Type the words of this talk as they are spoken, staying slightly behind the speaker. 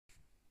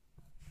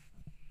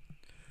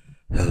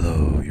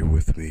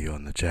with me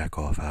on the Jack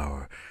Off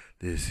Hour.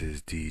 This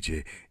is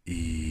DJ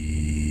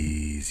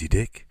Easy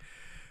Dick.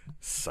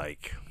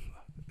 Psych.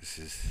 This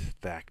is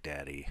Thack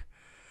Daddy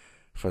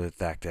for the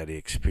Thack Daddy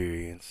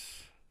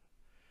Experience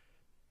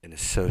in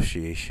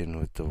association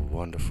with the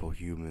wonderful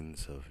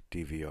humans of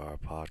DVR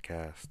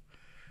Podcast.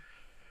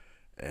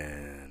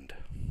 And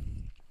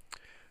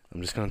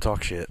I'm just gonna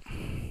talk shit.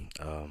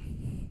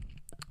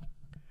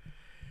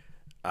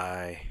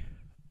 I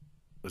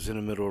was in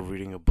the middle of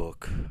reading a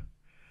book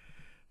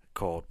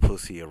called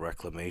Pussy: A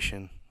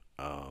Reclamation.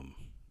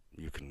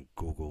 You can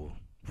Google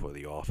for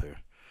the author.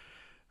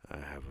 I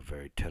have a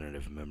very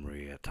tentative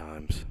memory at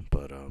times,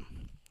 but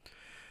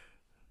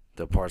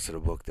the parts of the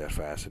book that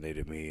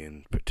fascinated me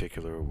in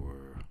particular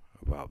were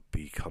about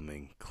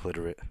becoming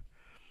clitorate.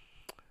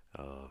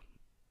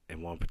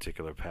 In one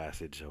particular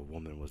passage, a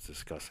woman was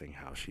discussing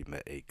how she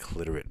met a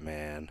clitorate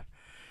man,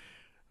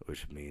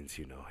 which means,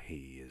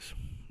 he is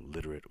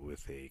literate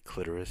with a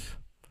clitoris,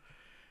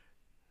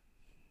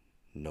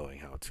 knowing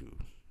how to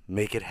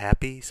make it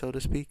happy, so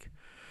to speak.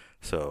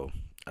 So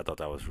I thought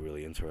that was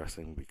really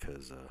interesting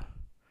because,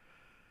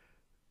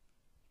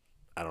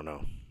 I don't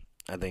know,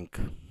 I think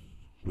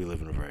we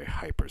live in a very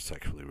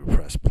hyper-sexually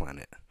repressed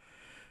planet,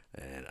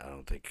 and I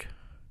don't think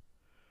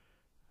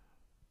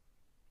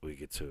we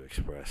get to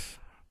express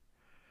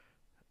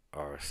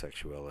our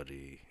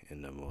sexuality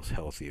in the most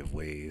healthy of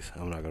ways.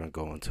 I'm not going to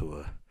go into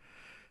a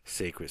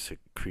sacred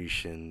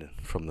secretion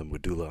from the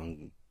medulla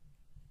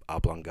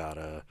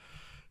oblongata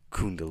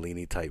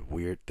kundalini type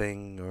weird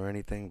thing or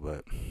anything,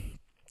 but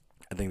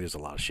I think there's a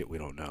lot of shit we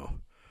don't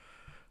know.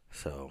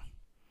 So,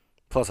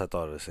 plus I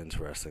thought it was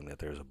interesting that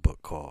there's a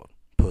book called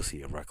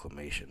Pussy: A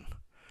Reclamation.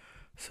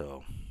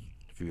 So,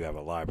 if you have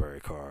a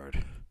library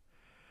card,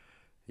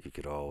 you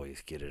could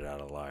always get it out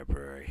of the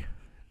library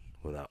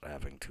without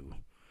having to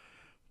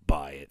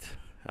buy it.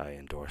 I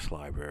endorse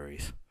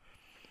libraries.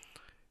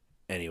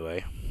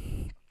 Anyway,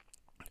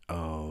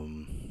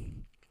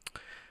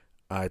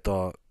 I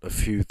thought a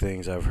few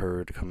things I've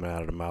heard coming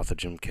out of the mouth of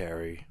Jim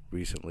Carrey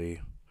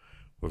recently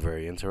were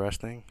very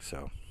interesting,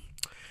 so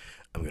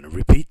I'm going to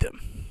repeat them.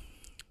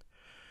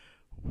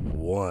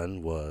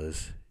 One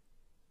was,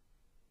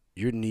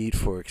 your need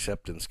for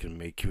acceptance can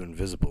make you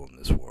invisible in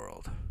this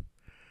world.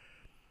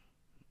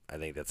 I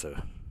think that's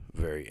a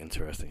very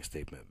interesting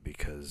statement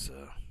because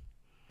I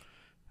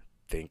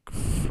think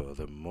for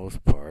the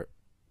most part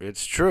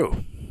it's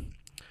true.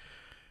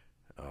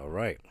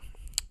 Alright.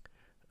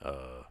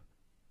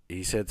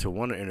 He said to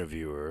one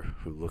interviewer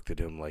who looked at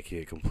him like he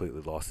had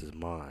completely lost his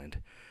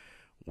mind,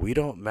 "We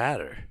don't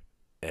matter,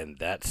 and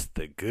that's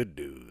the good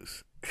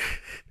news."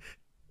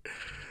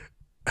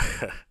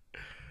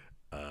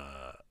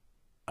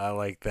 I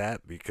like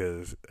that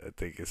because I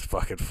think it's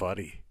fucking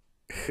funny.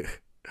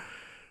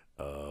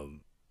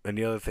 And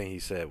the other thing he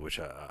said, which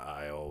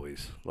I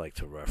always like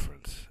to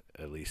reference,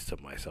 at least to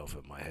myself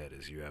in my head,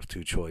 is you have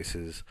two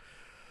choices,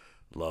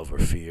 love or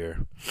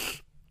fear.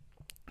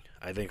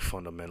 I think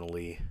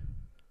fundamentally,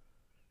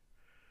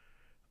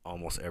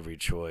 almost every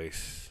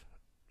choice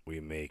we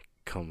make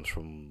comes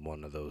from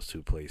one of those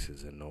two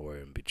places and nowhere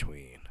in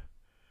between.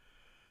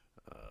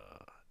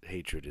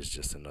 Hatred is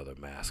just another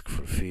mask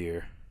for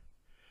fear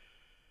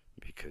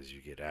because you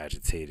get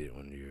agitated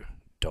when you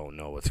don't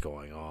know what's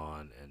going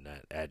on, and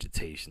that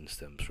agitation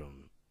stems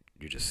from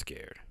you're just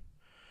scared.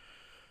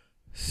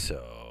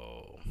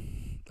 So,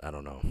 I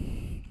don't know.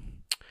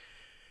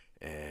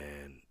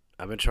 And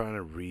I've been trying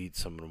to read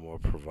some of the more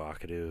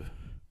provocative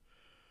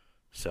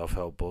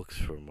self-help books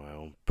for my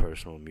own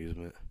personal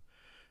amusement.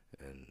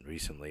 And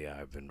recently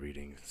I've been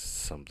reading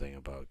something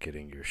about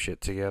getting your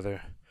shit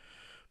together.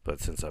 But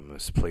since I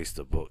misplaced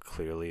the book,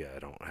 clearly I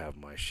don't have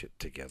my shit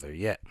together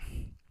yet.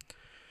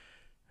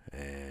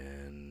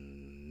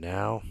 And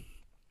now,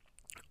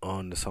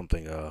 on to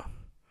something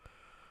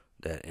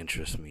that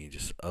interests me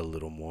just a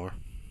little more.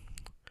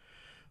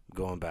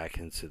 Going back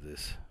into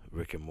this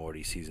Rick and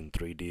Morty Season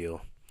 3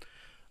 deal.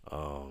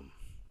 I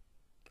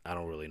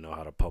don't really know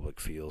how the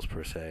public feels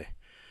per se.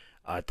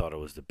 I thought it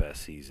was the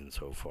best season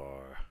so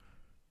far.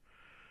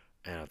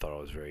 And I thought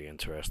it was very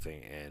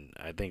interesting. And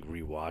I think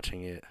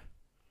rewatching it,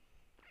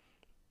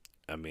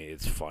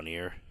 it's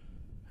funnier.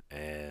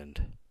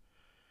 And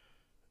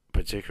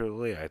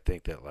particularly, I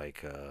think that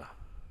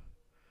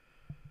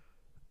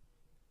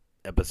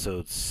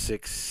episodes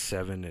 6,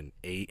 7, and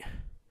 8,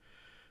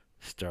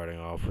 starting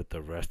off with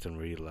the rest and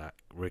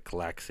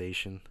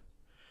relaxation,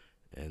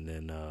 and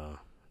then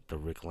the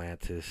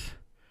Ricklantis,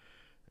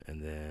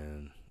 and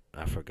then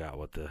I forgot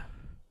what the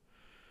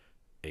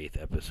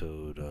 8th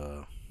episode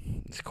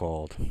is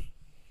called.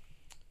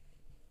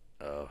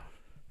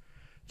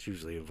 It's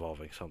usually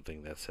involving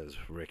something that says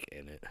Rick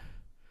in it.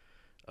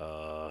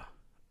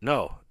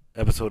 No,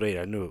 episode 8,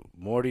 I knew it.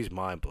 Morty's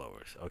Mind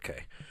Blowers.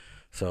 Okay,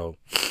 so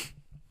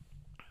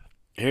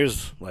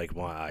here's my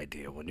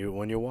idea. When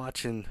you're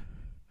watching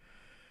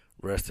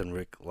Rest and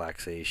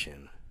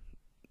Relaxation,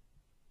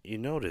 you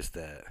notice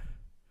that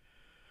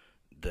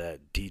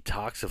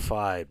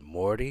detoxified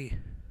Morty,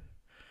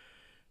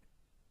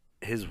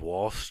 his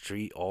Wall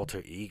Street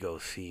alter ego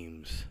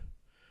seems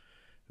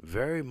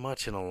very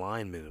much in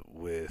alignment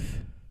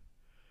with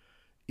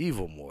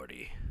Evil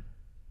Morty.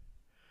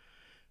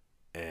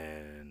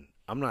 And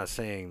I'm not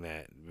saying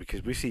that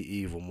because we see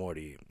Evil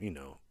Morty,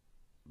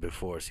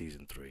 before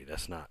season 3.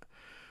 That's not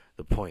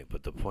the point.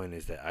 But the point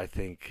is that I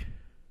think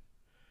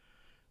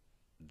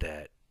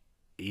that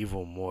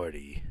Evil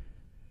Morty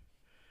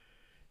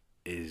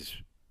is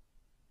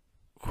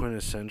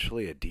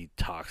quintessentially a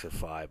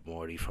detoxified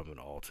Morty from an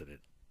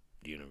alternate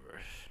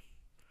universe.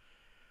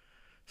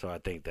 So I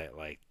think that,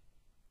 like,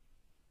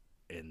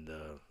 in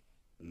the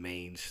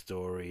main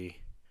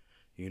story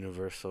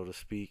universe, so to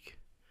speak,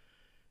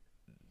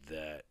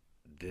 that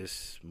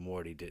this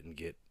Morty didn't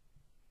get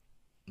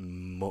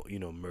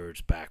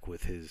merged back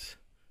with his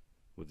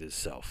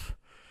self.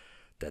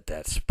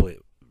 That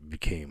split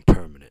became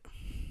permanent.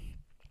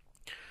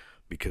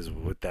 Because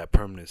with that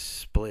permanent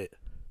split,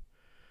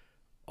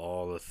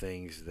 all the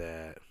things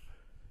that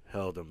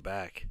held him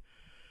back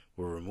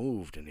were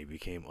removed, and he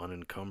became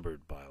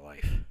unencumbered by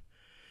life.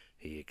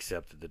 He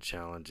accepted the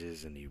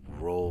challenges, and he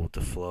rolled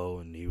the flow,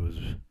 and he was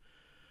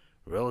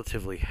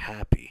relatively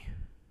happy.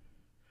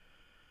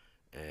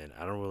 And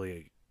I don't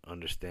really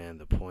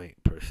understand the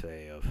point, per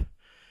se, of,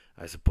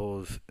 I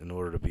suppose, in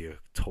order to be a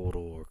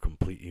total or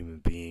complete human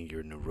being,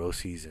 your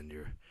neuroses and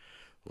your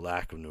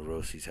lack of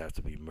neuroses have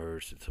to be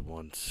merged into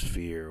one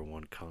sphere,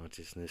 one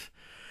consciousness.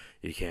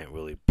 You can't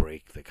really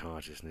break the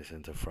consciousness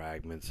into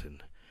fragments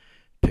and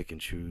pick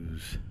and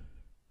choose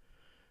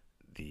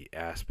the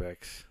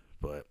aspects.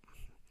 But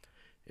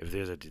if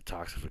there's a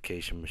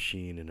detoxification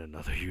machine in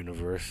another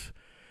universe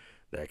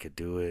that could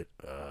do it,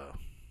 I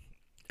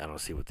don't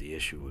see what the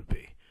issue would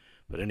be.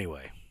 But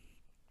anyway,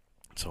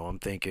 so I'm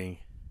thinking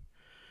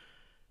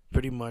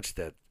pretty much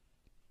that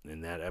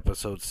in that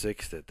episode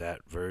 6, that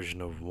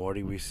version of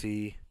Morty we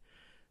see,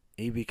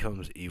 he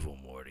becomes Evil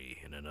Morty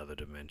in another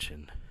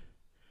dimension.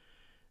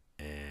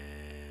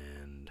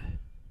 And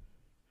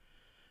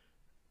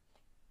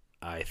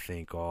I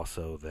think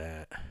also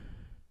that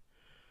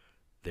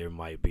there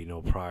might be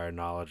no prior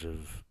knowledge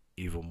of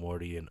Evil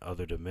Morty in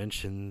other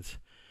dimensions,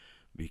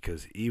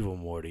 because Evil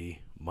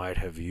Morty might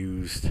have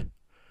used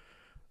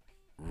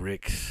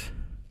Rick's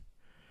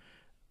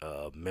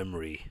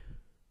memory,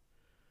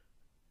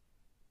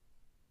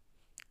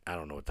 I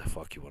don't know what the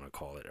fuck you want to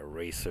call it,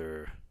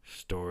 eraser,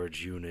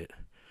 storage unit,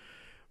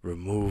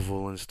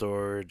 removal and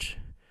storage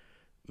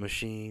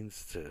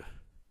machines to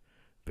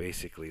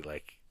basically,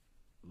 like,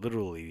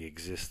 literally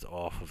exist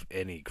off of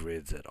any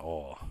grids at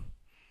all.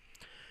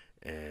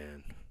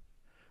 And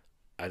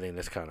I think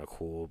that's kind of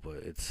cool,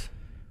 but it's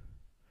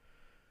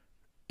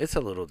a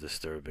little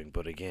disturbing.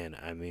 But again,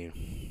 I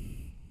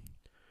mean,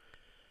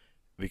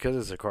 because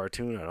it's a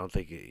cartoon, I don't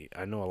think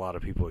I know a lot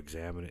of people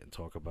examine it and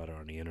talk about it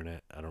on the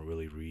internet. I don't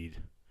really read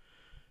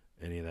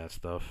any of that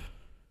stuff,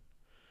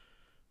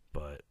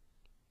 but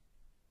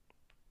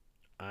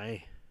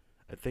I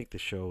think the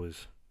show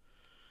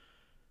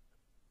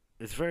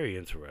it's very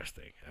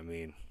interesting. I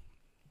mean,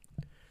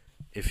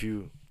 if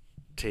you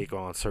take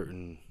on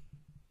certain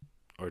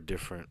or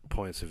different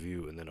points of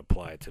view and then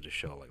apply it to the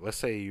show, like, let's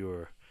say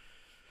you're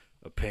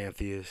a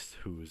pantheist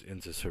who's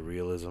into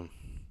surrealism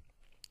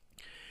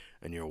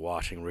and you're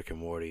watching Rick and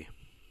Morty,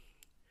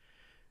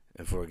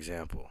 and for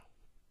example,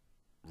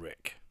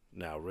 Rick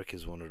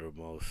is one of the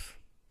most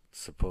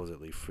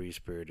supposedly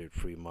free-spirited,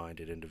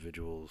 free-minded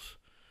individuals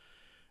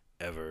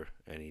ever,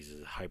 and he's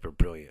hyper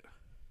brilliant.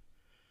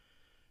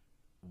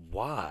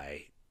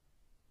 Why?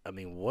 I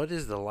mean, what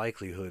is the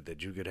likelihood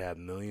that you could have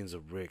millions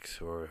of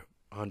Ricks or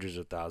hundreds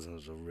of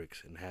thousands of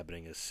Ricks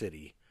inhabiting a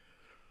city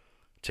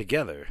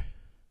together,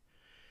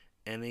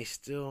 and they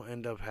still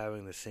end up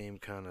having the same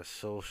kind of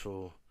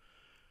social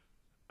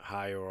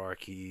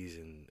hierarchies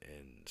and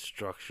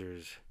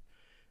structures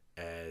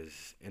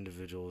as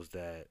individuals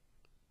that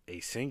a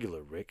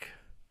singular Rick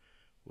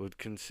would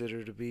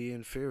consider to be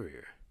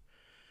inferior?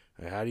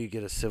 Like, how do you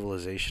get a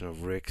civilization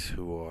of Ricks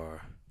who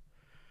are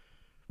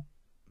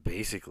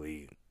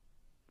basically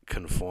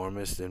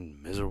conformist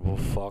and miserable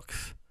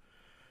fucks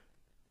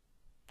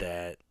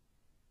that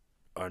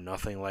are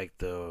nothing like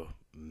the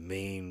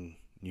main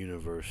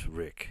universe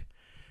Rick,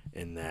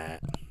 in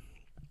that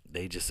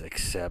they just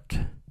accept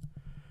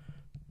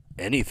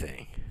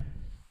anything?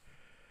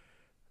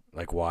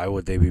 Like, why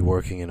would they be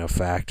working in a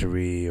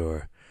factory,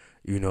 or,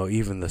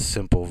 even the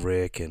simple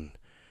Rick and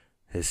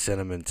his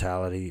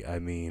sentimentality? I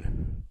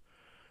mean,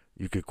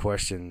 you could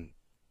question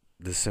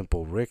the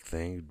simple Rick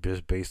thing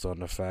just based on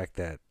the fact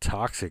that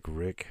Toxic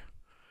Rick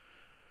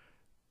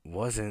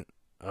was the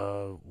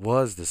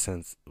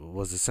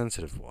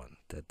sensitive one,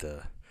 that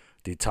the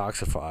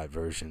detoxified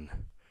version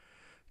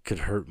could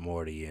hurt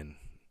Morty and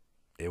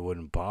it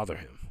wouldn't bother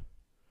him,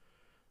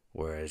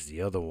 whereas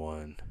the other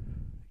one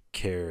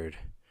cared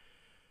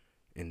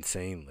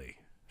insanely.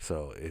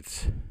 So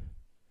it's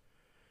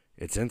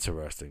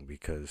interesting,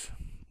 because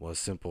was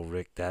Simple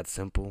Rick that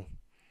simple?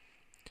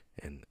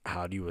 And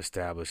how do you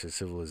establish a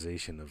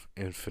civilization of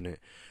infinite,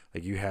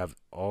 like, you have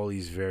all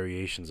these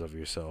variations of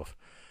yourself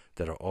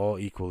that are all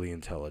equally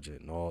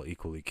intelligent and all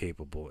equally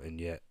capable, and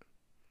yet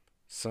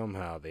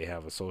somehow they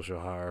have a social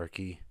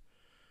hierarchy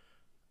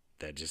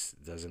that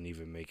just doesn't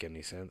even make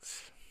any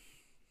sense.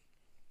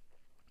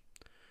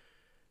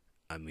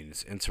 I mean,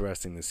 it's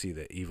interesting to see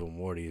that Evil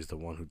Morty is the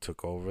one who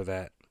took over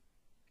that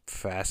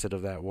facet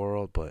of that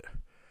world, but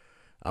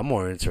I'm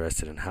more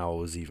interested in how it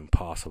was even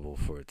possible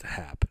for it to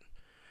happen.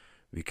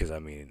 Because, I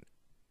mean,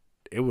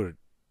 it would,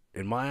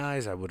 in my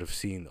eyes, I would have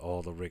seen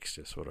all the Ricks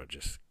just sort of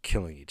just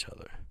killing each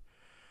other.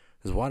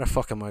 Because why the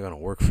fuck am I going to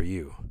work for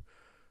you?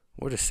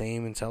 We're the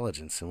same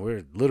intelligence, and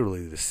we're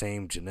literally the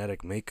same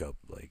genetic makeup.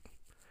 Like,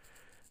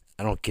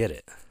 I don't get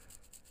it.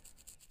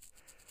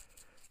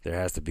 There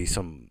has to be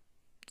some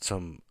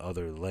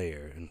other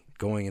layer. And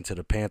going into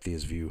the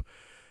pantheist view,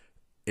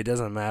 it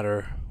doesn't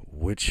matter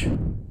which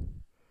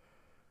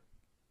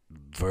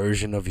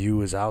version of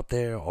you is out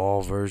there.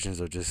 All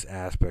versions are just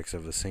aspects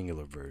of a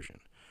singular version.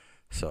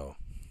 So,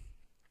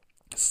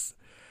 it's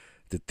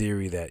the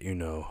theory that,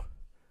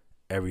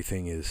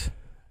 everything is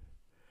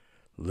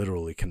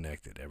literally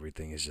connected.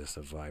 Everything is just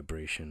a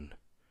vibration,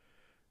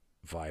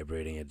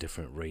 vibrating at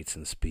different rates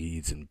and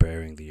speeds and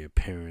bearing the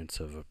appearance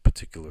of a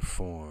particular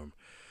form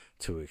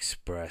to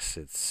express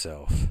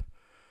itself,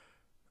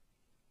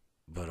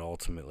 but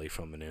ultimately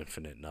from an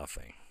infinite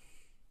nothing.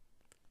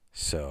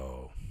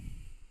 So,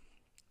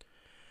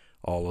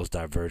 all those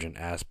divergent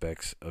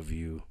aspects of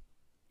you,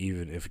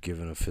 even if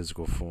given a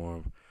physical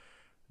form,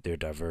 they're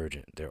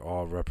divergent. They're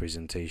all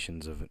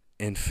representations of an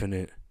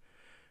infinite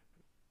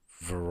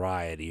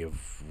variety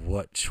of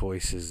what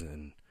choices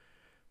and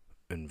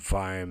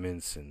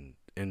environments and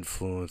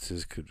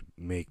influences could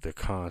make the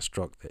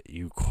construct that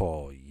you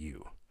call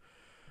you.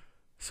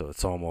 So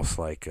it's almost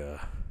like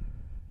a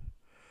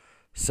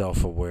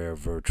self-aware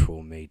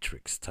virtual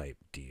matrix type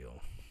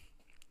deal.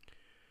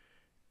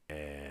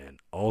 And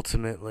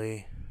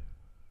ultimately,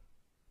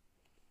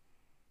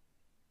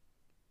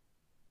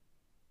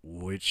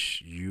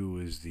 which you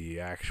is the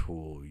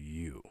actual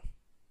you?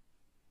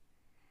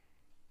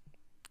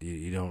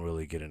 You don't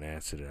really get an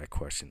answer to that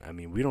question. I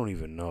mean, we don't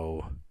even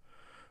know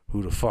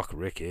who the fuck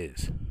Rick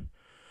is.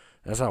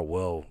 That's how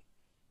well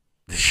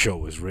the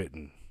show is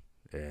written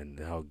and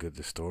how good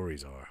the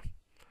stories are.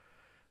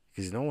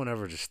 Because no one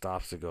ever just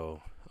stops to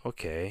go,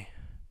 okay,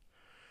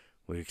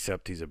 we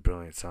accept he's a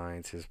brilliant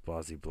scientist,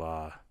 blah, blah,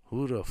 blah.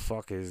 Who the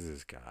fuck is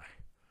this guy?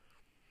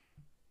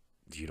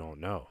 You don't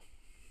know.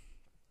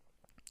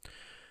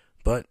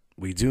 But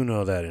we do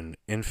know that in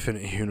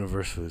infinite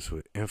universes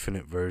with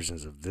infinite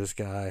versions of this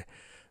guy,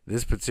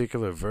 this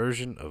particular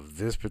version of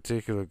this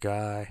particular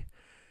guy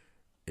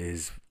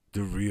is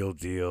the real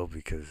deal,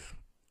 because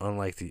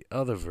unlike the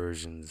other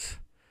versions,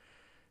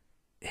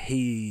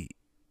 he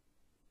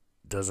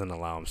doesn't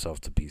allow himself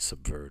to be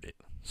subverted.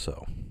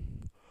 So,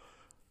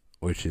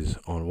 which is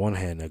on one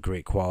hand a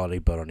great quality,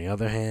 but on the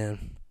other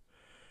hand,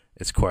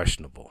 it's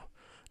questionable.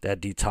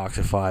 That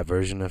detoxified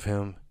version of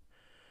him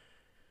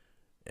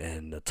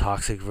and the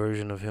toxic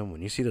version of him,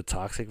 when you see the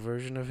toxic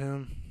version of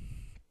him,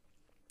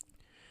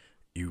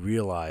 you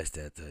realize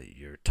that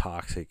your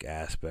toxic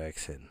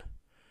aspects and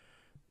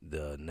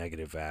the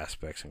negative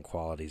aspects and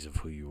qualities of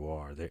who you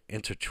are, they're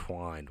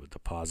intertwined with the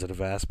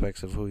positive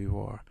aspects of who you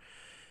are.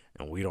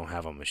 And we don't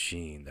have a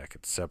machine that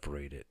could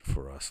separate it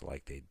for us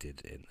like they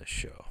did in the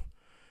show.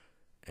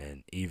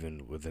 And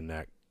even within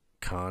that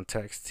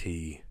context,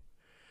 he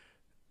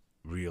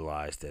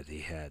realized that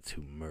he had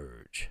to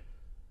merge.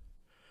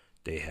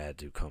 They had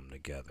to come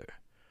together.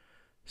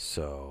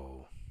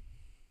 So,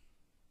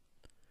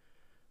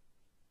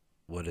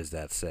 what does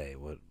that say?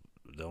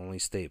 The only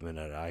statement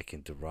that I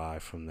can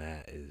derive from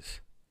that is,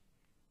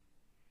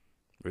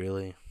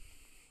 really?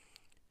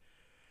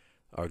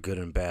 Our good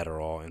and bad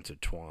are all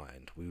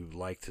intertwined. We would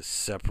like to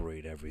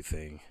separate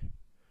everything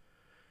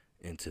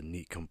into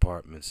neat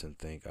compartments and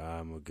think,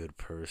 I'm a good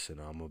person,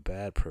 I'm a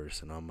bad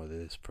person, I'm a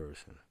this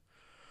person.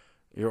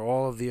 You're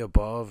all of the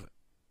above,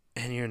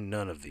 and you're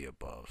none of the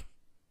above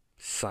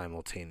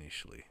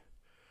simultaneously.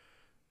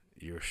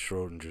 You're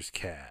Schrodinger's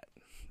cat,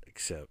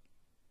 except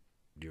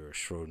you're a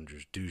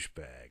Schrodinger's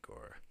douchebag,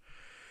 or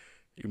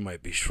you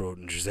might be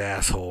Schrodinger's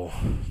asshole.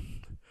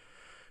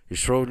 You're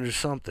Schrodinger's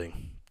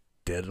something,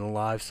 dead and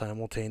alive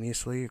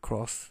simultaneously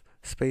across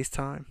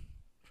space-time,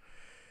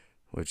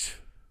 which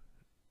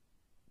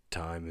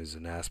time is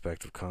an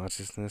aspect of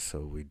consciousness, so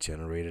we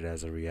generate it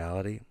as a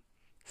reality.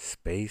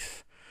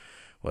 Space,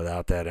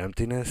 without that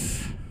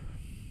emptiness,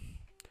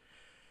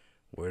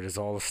 where does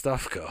all the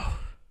stuff go?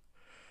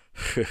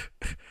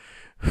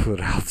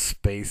 Without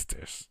space,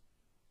 there's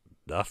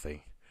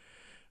nothing.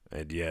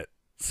 And yet,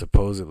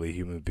 supposedly,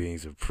 human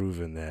beings have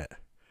proven that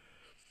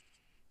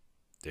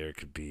there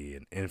could be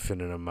an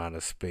infinite amount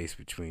of space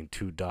between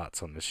two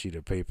dots on the sheet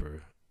of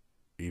paper,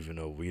 even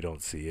though we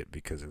don't see it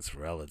because it's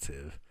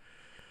relative.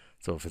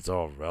 So if it's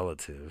all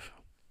relative,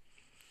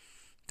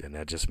 then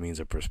that just means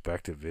a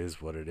perspective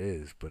is what it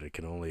is, but it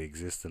can only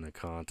exist in the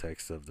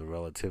context of the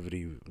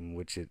relativity in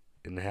which it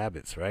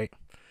inhabits, right?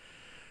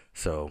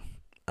 So,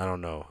 I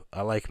don't know.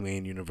 I like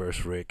Main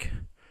Universe Rick.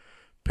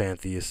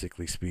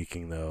 Pantheistically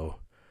speaking, though,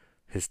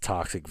 his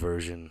toxic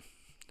version,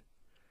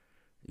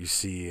 you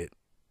see it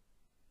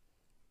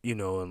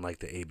in like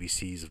the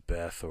ABCs of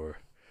Beth, or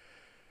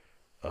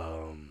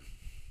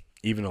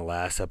even the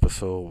last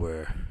episode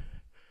where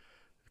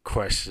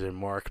question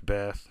mark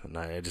Beth, and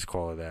I just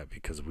call her that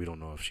because we don't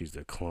know if she's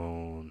the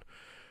clone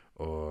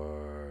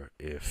or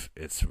if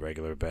it's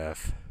regular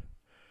Beth.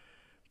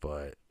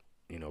 But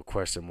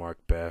question mark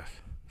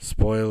Beth.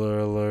 Spoiler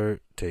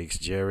alert: takes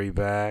Jerry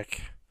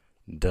back.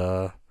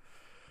 Duh.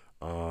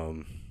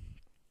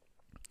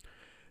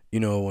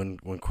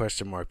 When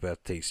question mark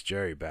Beth takes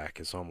Jerry back,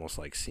 it's almost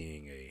like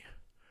seeing a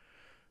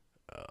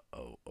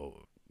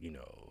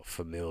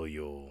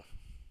familial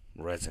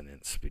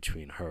resonance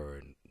between her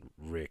and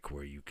Rick,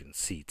 where you can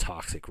see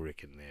toxic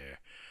Rick in there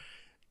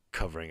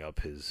covering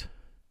up his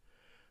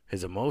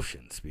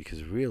emotions,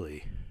 because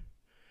really,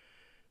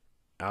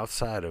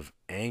 outside of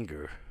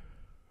anger,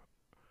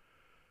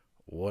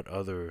 what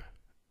other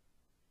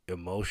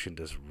emotion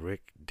does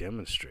Rick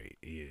demonstrate?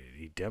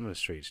 He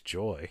demonstrates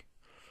joy,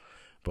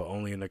 but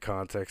only in the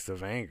context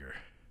of anger.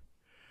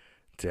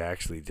 To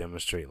actually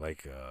demonstrate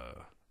like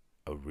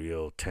a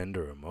real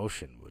tender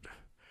emotion would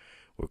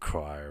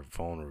require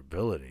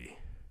vulnerability,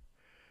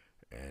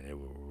 and it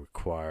would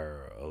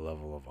require a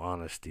level of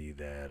honesty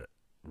that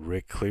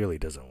Rick clearly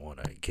doesn't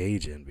want to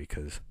engage in,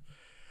 because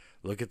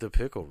look at the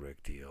Pickle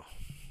Rick deal.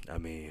 I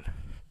mean,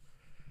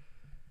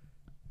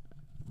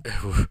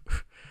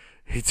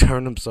 he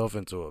turned himself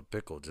into a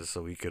pickle just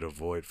so he could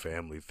avoid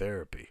family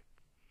therapy.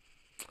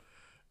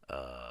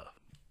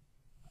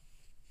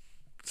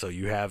 So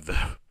you have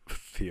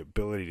the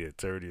ability to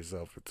turn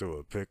yourself into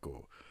a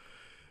pickle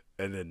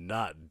and then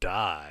not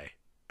die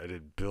and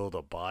then build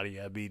a body.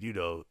 I mean,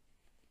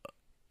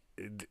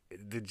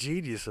 the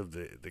genius of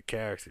the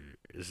character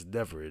is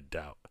never in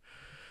doubt,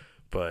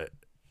 but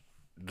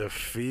the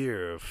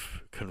fear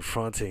of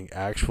confronting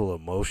actual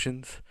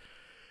emotions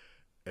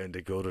and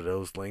to go to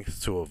those lengths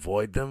to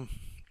avoid them,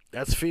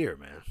 that's fear,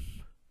 man.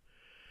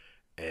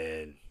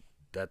 And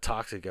that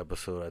toxic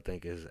episode, I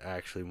think, is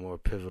actually more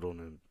pivotal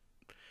than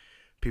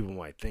people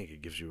might think.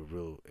 It gives you a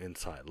real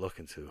inside look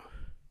into,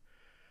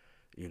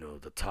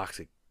 the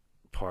toxic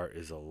part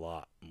is a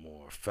lot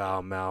more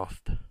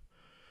foul-mouthed,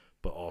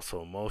 but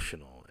also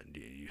emotional, and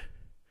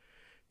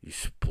you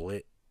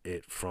split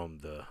it from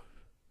the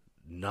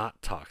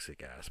not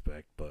toxic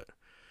aspect. But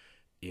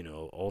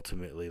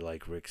ultimately,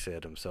 like Rick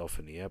said himself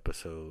in the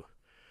episode,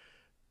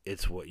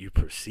 it's what you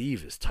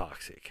perceive as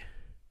toxic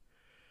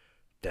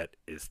that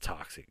is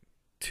toxic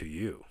to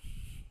you.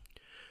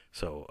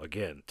 So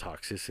again,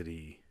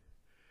 toxicity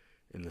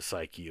in the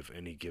psyche of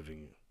any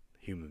given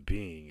human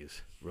being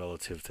is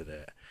relative to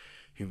that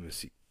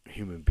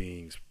human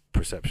being's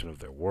perception of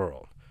their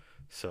world.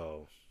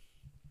 So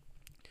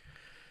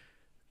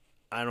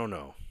I don't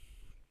know.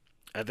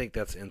 I think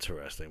that's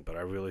interesting, but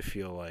I really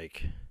feel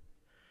like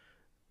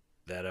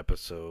that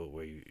episode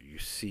where you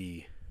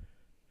see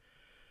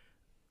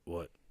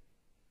what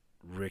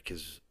Rick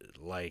is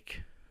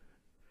like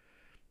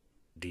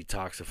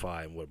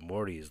detoxified and what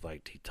Morty is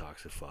like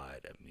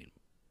detoxified. I mean,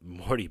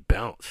 Morty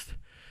bounced.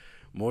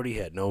 Morty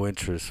had no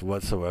interest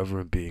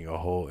whatsoever in being a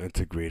whole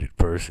integrated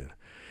person.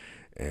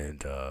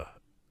 And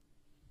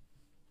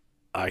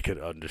I could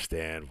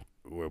understand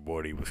where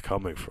Morty was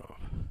coming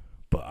from.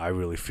 But I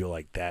really feel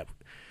like that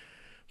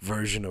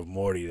version of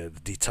Morty, the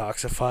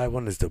detoxified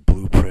one, is the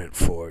blueprint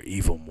for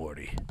evil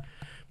Morty.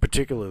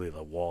 Particularly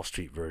the Wall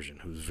Street version,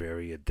 who's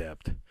very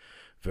adept,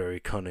 very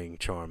cunning,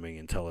 charming,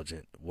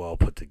 intelligent, well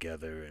put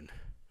together, and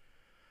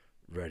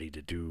ready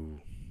to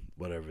do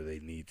whatever they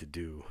need to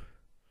do.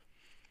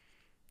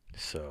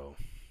 So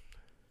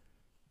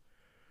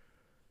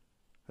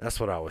that's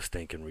what I was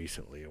thinking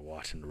recently of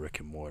watching the Rick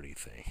and Morty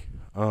thing.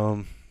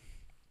 I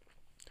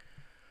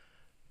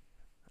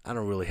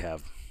don't really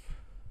have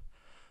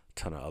a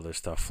ton of other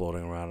stuff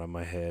floating around in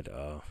my head.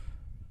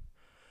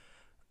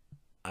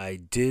 I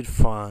did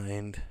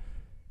find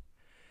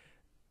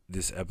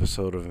this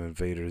episode of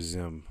Invader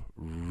Zim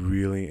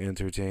really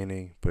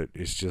entertaining, but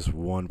it's just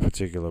one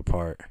particular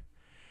part,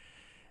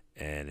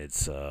 and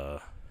it's I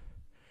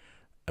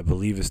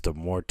believe it's the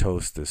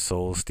Mortos the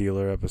Soul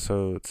Stealer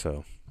episode.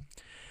 So,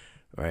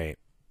 right,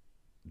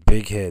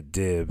 Big Head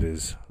Dib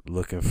is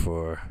looking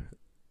for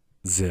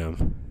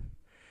Zim,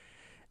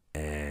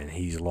 and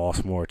he's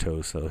lost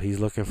Mortos, so he's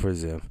looking for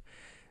Zim.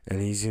 And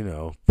he's,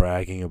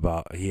 bragging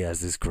about he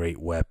has this great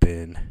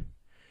weapon.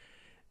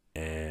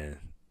 And,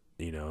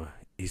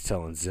 he's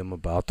telling Zim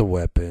about the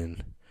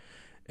weapon.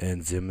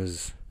 And Zim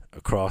is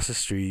across the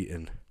street.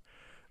 And,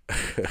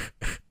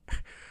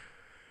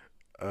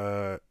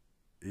 and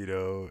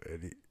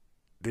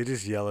they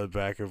just yelling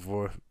back and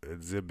forth.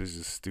 And Zim is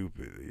just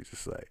stupid. He's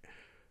just like,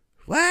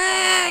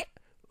 what?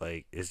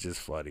 Like, it's just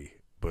funny.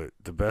 But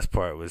the best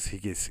part was he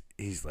gets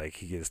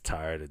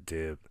tired of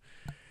Dib.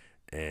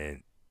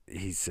 And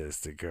he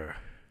says to Gurr,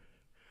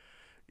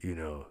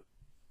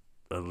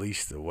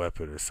 unleash the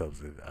weapon or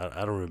something.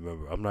 I don't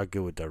remember. I'm not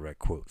good with direct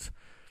quotes.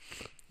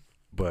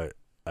 But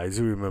I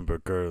do remember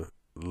Gurr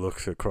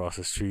looks across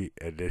the street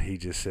and then he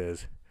just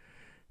says,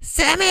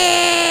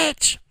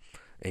 sandwich!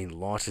 And he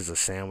launches a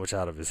sandwich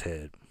out of his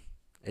head.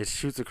 It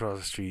shoots across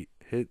the street,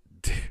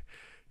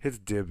 hits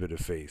Dib in the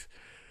face,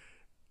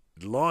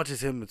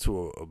 launches him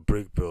into a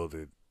brick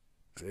building,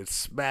 it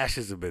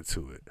smashes him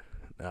into it.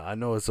 Now, I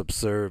know it's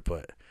absurd,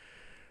 but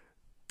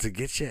to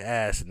get your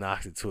ass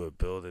knocked into a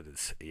building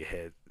and your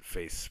head,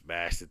 face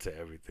smashed into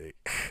everything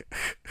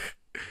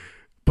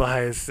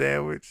by a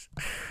sandwich,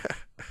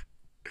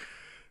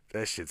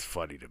 that shit's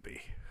funny to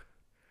me.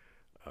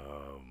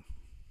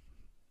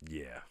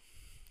 Yeah.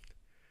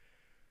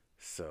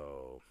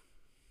 So,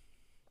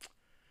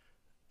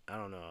 I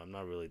don't know. I'm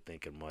not really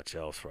thinking much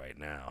else right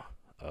now.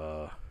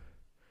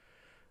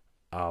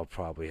 I'll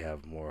probably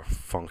have more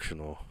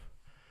functional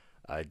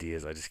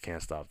ideas. I just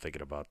can't stop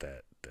thinking about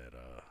that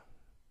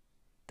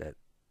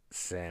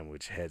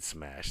sandwich head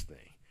smash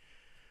thing.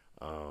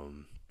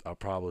 I'll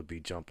probably be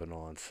jumping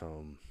on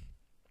some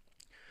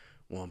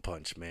One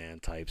Punch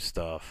Man type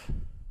stuff.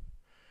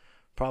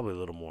 Probably a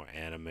little more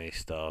anime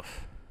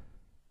stuff.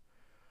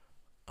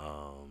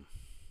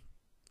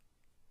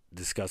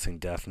 Discussing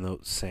Death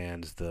Note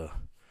sans the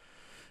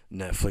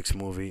Netflix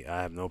movie.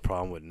 I have no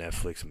problem with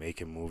Netflix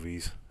making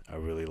movies. I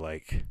really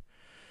like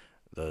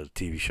the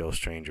TV show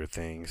Stranger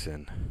Things,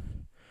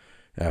 and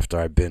after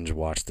I binge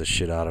watch the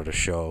shit out of the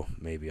show,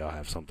 maybe I'll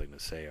have something to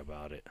say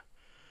about it.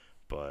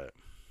 But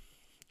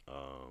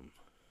I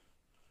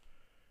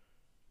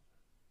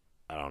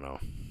don't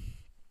know.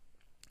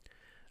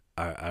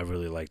 I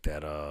really like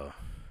that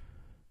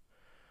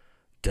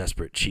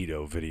Desperate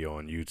Cheeto video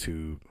on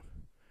YouTube.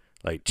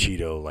 Like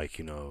Cheeto, like,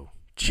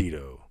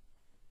 Cheeto.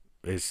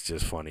 It's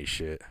just funny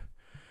shit.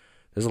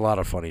 There's a lot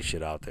of funny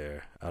shit out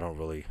there. I don't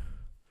really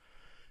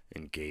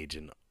engage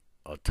in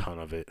a ton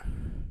of it.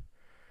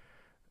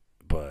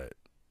 But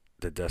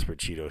the Desperate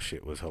Cheeto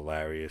shit was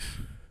hilarious.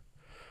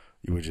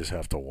 You would just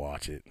have to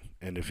watch it.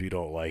 And if you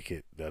don't like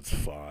it, that's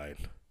fine.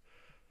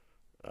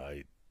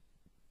 I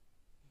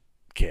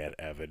can't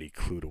have any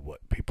clue to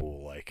what people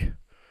will like.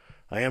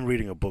 I am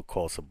reading a book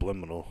called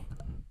Subliminal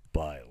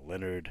by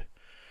Leonard.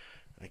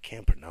 I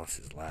can't pronounce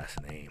his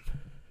last name.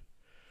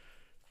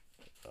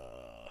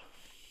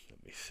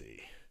 Let me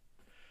see.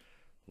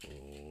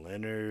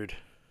 Leonard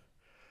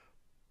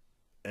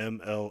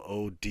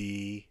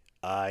Mlodinow.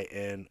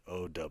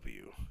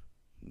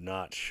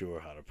 Not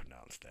sure how to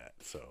pronounce that.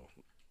 So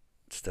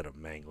instead of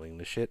mangling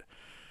the shit,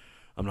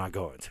 I'm not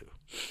going to.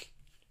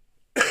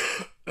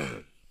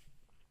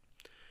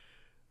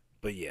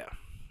 But yeah,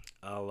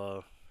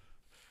 I'll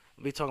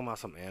be talking about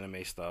some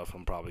anime stuff.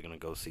 I'm probably gonna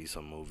go see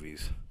some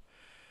movies,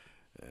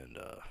 and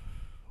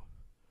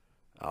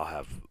I'll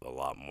have a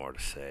lot more to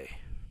say,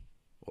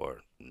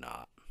 or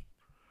not.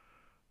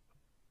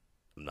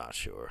 I'm not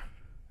sure.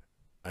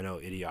 I know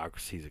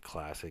Idiocracy is a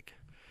classic.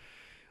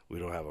 We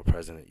don't have a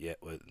president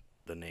yet with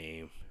the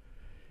name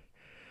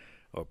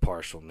or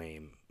partial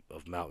name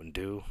of Mountain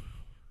Dew,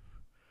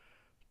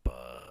 but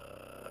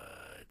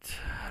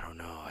I don't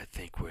know. I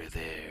think we're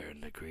there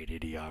in the great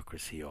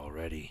Idiocracy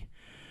already.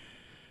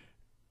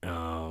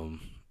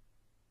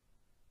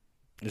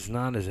 It's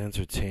not as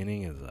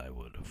entertaining as I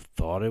would have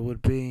thought it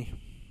would be,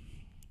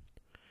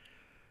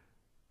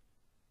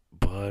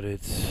 but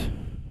it's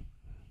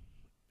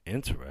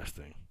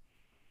interesting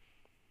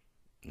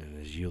and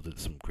has yielded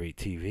some great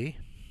TV.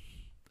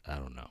 I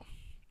don't know.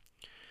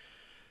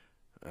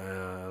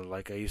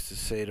 Like I used to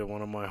say to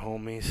one of my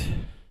homies,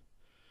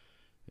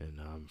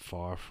 and I'm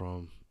far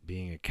from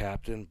being a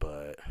captain,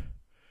 but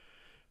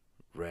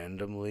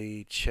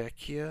randomly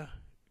check ya,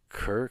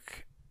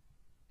 Kirk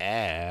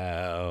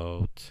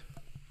out.